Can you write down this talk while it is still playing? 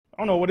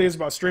don't know what it is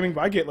about streaming,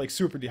 but I get like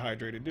super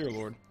dehydrated. Dear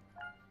Lord.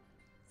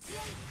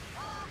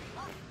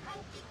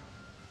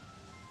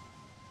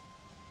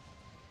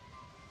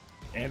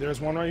 And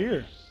there's one right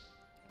here.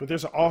 But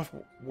there's an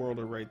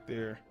off-worlder right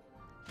there.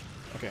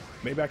 Okay,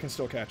 maybe I can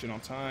still catch it on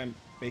time.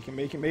 Make it,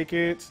 make it, make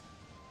it.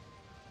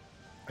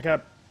 I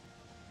got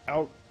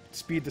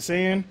outspeed the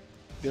Saiyan.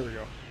 There we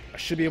go. I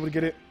should be able to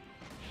get it.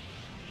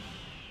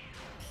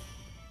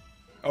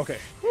 Okay,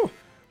 whew,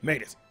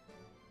 made it.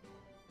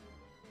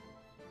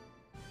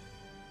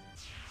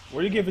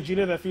 Where do you get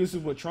Vegeta that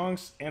fuses with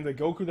Trunks and the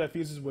Goku that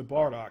fuses with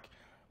Bardock?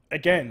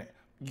 Again,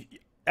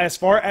 as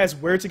far as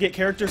where to get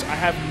characters, I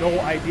have no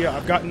idea.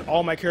 I've gotten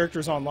all my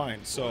characters online,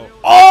 so...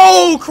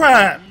 Oh,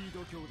 crap!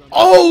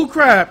 Oh,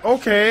 crap!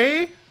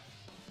 Okay.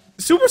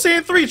 Super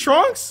Saiyan 3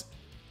 Trunks?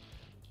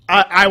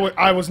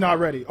 I was not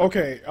ready.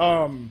 Okay,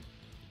 God,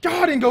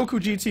 and Goku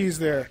GT is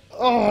there.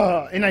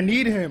 And I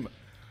need him.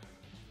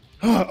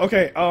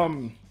 Okay,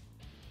 I'm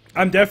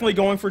definitely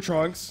going for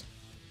Trunks.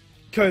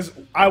 Because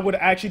I would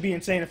actually be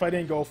insane if I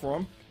didn't go for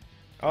him.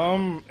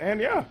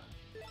 And yeah.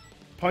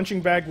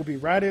 Punching bag will be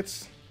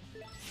Raditz.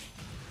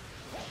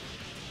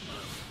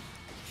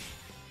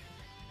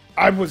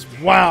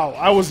 Wow,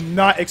 I was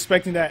not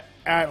expecting that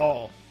at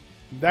all.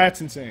 That's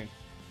insane.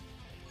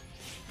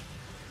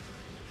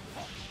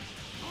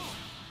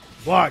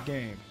 Block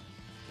game.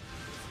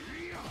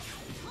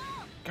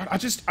 God,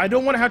 I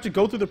don't want to have to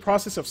go through the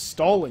process of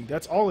stalling.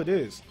 That's all it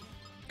is.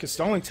 Because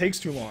stalling takes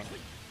too long.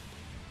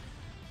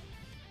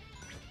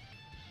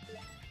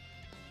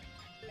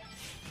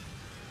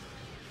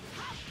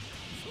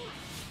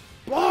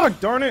 Block,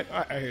 darn it.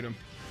 I hate him.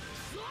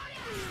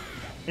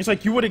 It's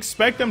like you would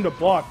expect them to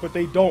block, but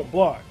they don't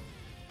block.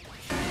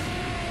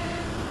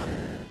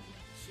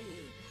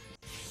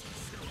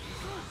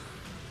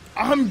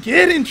 I'm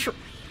getting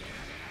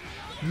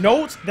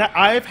Note that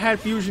I've had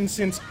fusion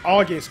since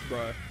August,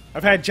 bruh.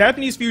 I've had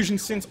Japanese fusion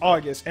since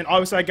August, and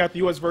obviously I got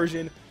the US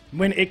version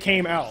when it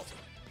came out.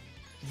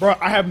 Bruh,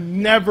 I have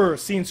never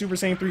seen Super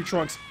Saiyan 3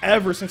 Trunks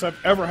ever since I've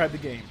ever had the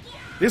game.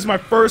 This is my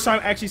first time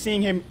actually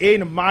seeing him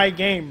in my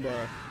game,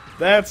 bruh.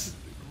 That's...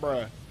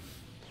 bruh.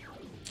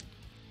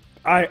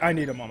 I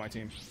need him on my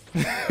team.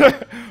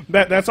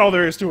 That's all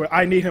there is to it.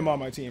 I need him on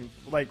my team,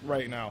 like,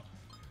 right now.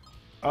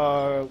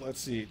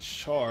 Let's see.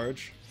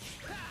 Charge.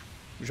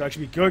 Which will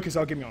actually be good, because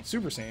that'll get me on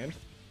Super Saiyan.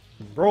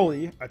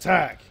 Broly,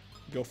 attack.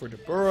 Go for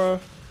Dabura.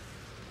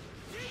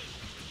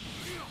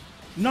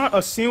 Not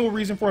a single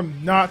reason for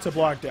him not to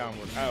block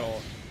downward at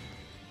all.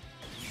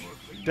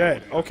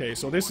 Dead. Okay,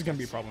 so this is going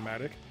to be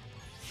problematic.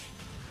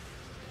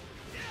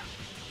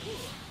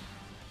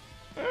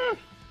 They're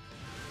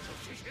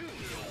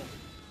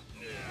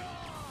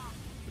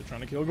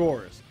trying to kill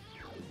Goris.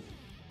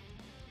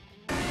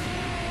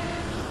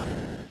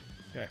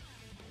 Okay.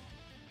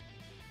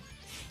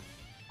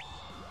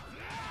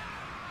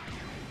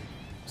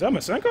 Is that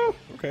Masenko?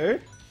 Okay.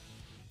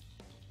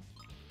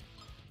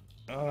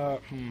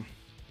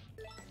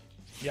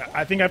 Yeah,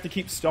 I think I have to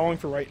keep stalling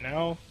for right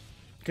now.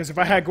 Because if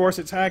I had Goris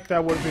attack,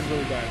 that would have been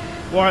really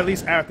bad. Well, at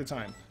least at the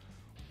time.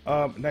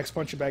 Next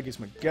punching bag is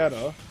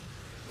Magetta.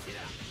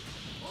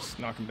 Just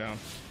knock him down.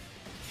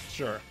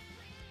 Sure.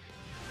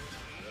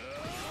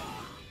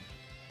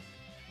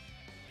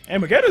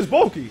 And Magetta's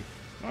bulky.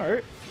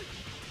 Alright.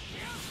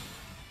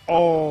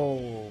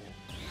 Oh.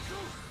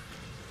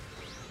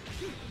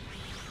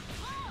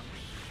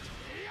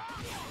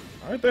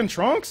 Alright then,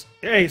 Trunks.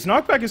 Hey, his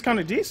knockback is kind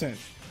of decent.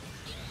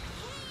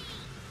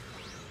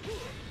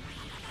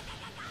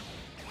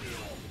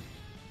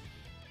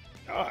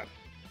 God.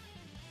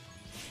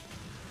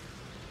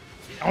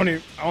 I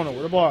don't know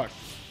where to block.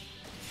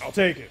 I'll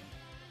take it.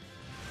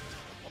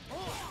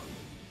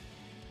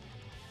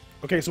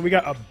 Okay, so we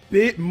got a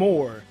bit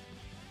more.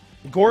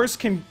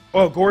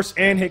 Goris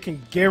and Hit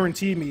can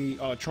guarantee me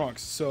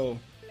Trunks, so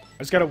I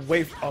just gotta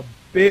wait a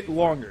bit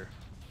longer.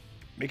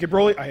 Make it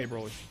Broly. I hate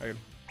Broly. I hate him.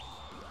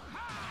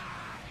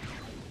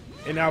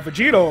 And now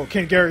Vegito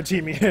can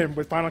guarantee me him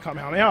with Final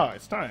Kamehameha.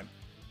 It's time.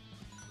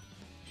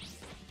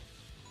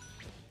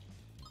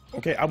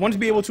 Okay, I want to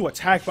be able to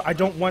attack, but I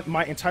don't want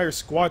my entire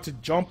squad to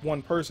jump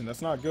one person.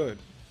 That's not good.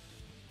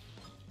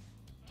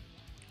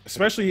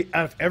 Especially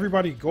out of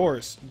everybody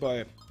Goris,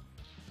 but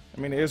I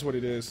mean, it is what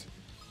it is.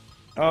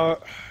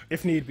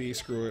 If need be,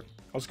 screw it.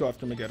 I'll just go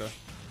after Magetta.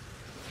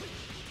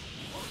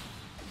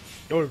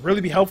 It would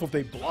really be helpful if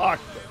they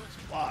blocked.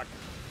 Block.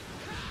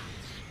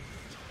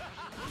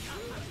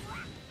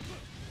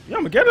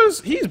 Yeah,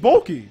 he's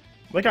bulky.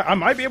 Like, I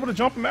might be able to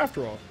jump him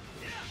after all.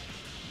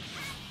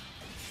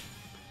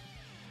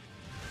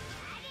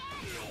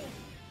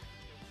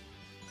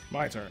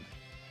 My turn.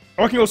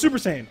 Oh, I can go Super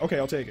Saiyan. Okay,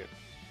 I'll take it.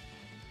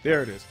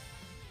 There it is.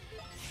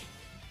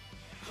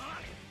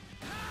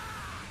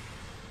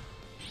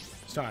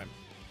 It's time.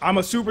 I'm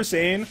a Super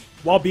Saiyan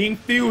while being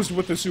fused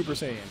with the Super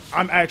Saiyan.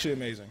 I'm actually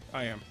amazing.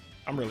 I am.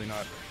 I'm really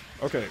not.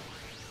 Okay.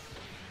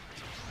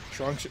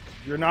 Trunks,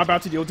 you're not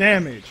about to deal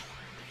damage.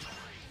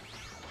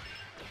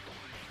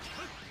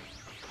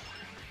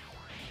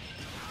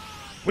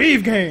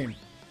 Weave game.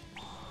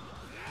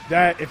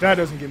 If that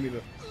doesn't give me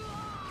the...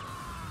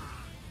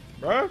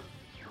 bruh.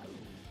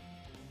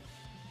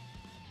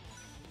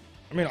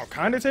 I mean, I'll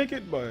kind of take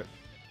it, but...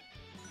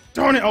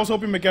 Darn it, I was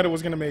hoping Vegeta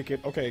was going to make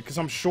it. Okay, because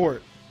I'm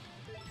short.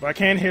 But I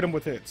can't hit him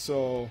with it,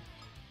 so...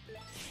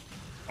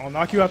 I'll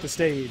knock you out the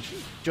stage,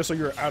 just so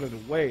you're out of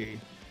the way.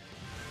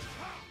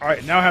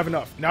 Alright, now I have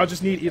enough. Now I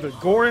just need either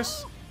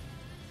Goris...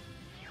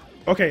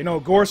 Okay, no,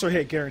 Goris or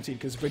hit guaranteed,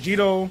 because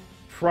Vegito,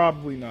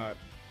 probably not.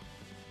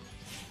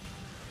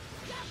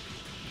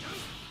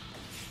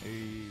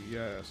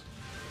 Yes.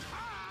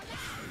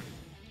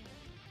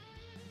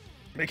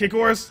 Make it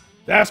Goris.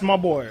 That's my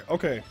boy.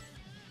 Okay.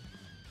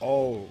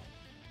 Oh.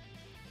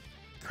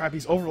 Crap,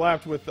 he's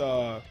overlapped with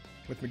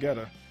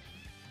Vegeta.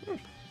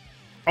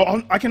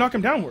 Oh, I can knock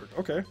him downward.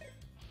 Okay.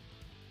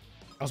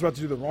 I was about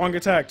to do the wrong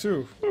attack,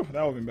 too. Whew,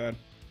 that would've been bad.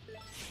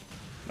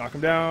 Knock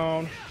him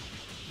down.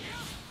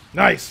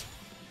 Nice.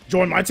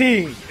 Join my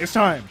team. It's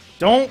time.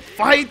 Don't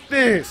fight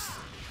this.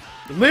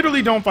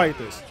 Literally don't fight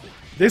this.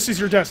 This is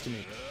your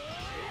destiny.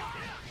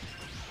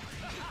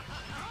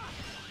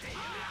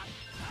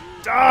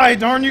 Die,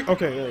 darn you.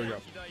 Okay, there we go.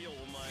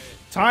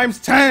 Times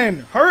 10.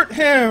 Hurt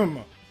him.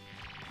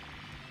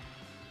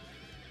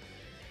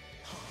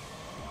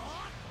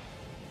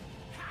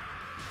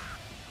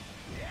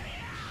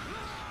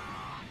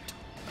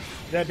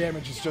 That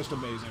damage is just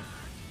amazing.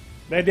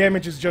 That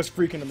damage is just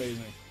freaking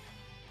amazing.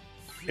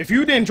 If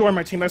you didn't join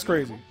my team, that's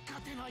crazy.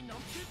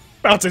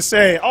 About to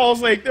say, I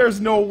was like, there's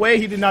no way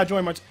he did not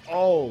join my team.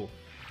 Oh.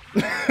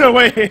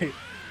 Wait.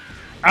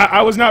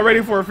 I was not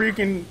ready for a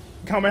freaking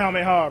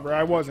Kamehameha, bro.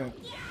 I wasn't.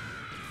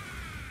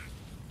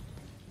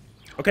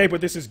 Okay,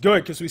 but this is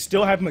good, because we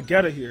still have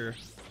Vegeta here.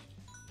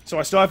 So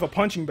I still have a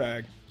punching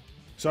bag.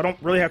 So I don't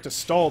really have to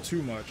stall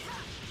too much.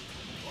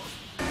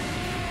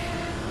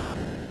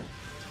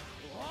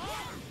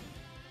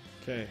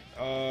 Okay,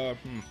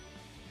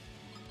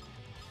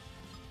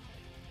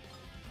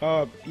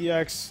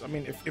 EX, I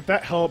mean, if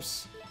that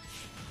helps...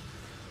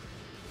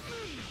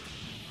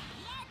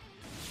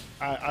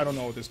 I don't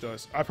know what this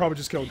does. I probably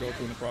just killed Goku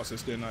in the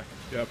process, didn't I?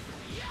 Yep.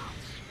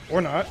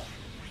 Or not.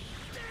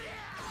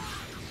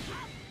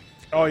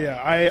 Oh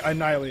yeah, I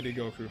annihilated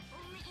Goku.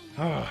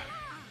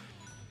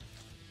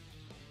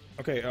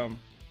 Okay,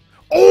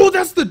 Oh,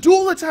 that's the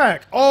dual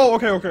attack! Oh,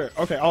 okay,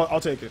 I'll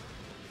take it.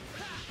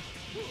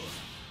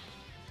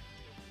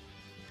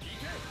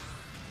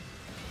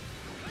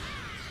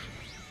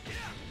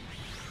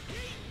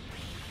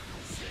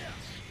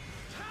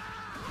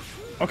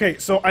 Okay,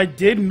 so I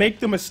did make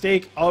the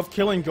mistake of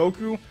killing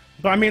Goku,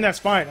 but I mean, that's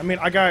fine. I mean,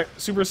 I got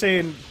Super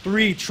Saiyan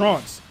 3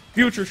 Trunks,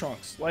 future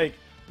Trunks. Like,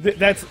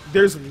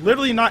 there's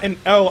literally not an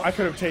L I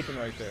could have taken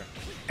right there.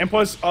 And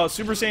plus,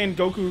 Super Saiyan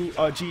Goku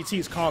GT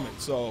is common,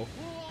 so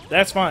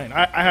that's fine.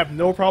 I have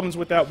no problems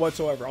with that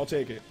whatsoever. I'll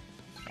take it.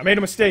 I made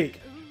a mistake,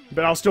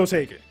 but I'll still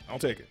take it. I'll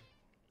take it.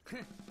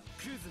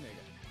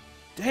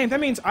 Dang, that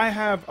means I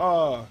have,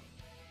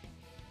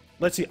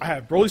 let's see, I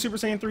have Broly Super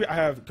Saiyan 3, I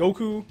have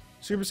Goku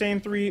Super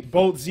Saiyan 3,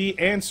 both Z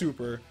and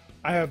Super.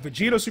 I have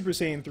Vegeta Super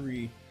Saiyan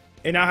 3,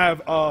 and I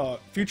have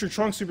Future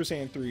Trunks Super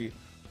Saiyan 3.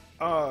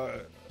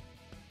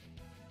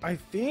 I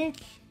think...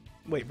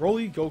 Wait,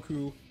 Broly,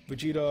 Goku,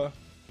 Vegeta,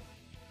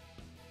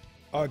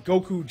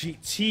 Goku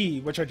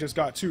GT, which I just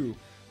got too.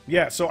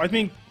 Yeah, so I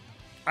think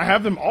I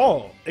have them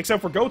all,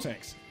 except for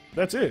Gotenks.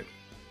 That's it.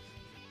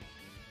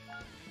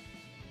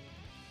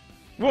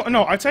 Well,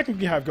 no, I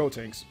technically have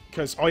Gotenks,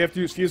 because all you have to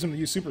do is fuse them to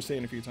use Super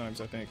Saiyan a few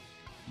times, I think.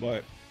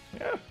 But,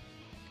 yeah.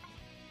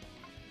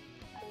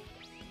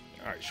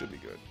 Alright, should be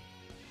good.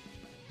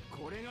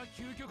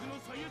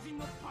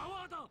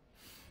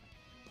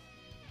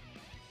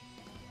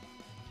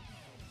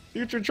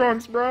 Future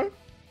Trunks, bro.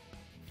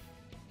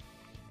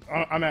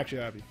 I'm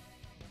actually happy.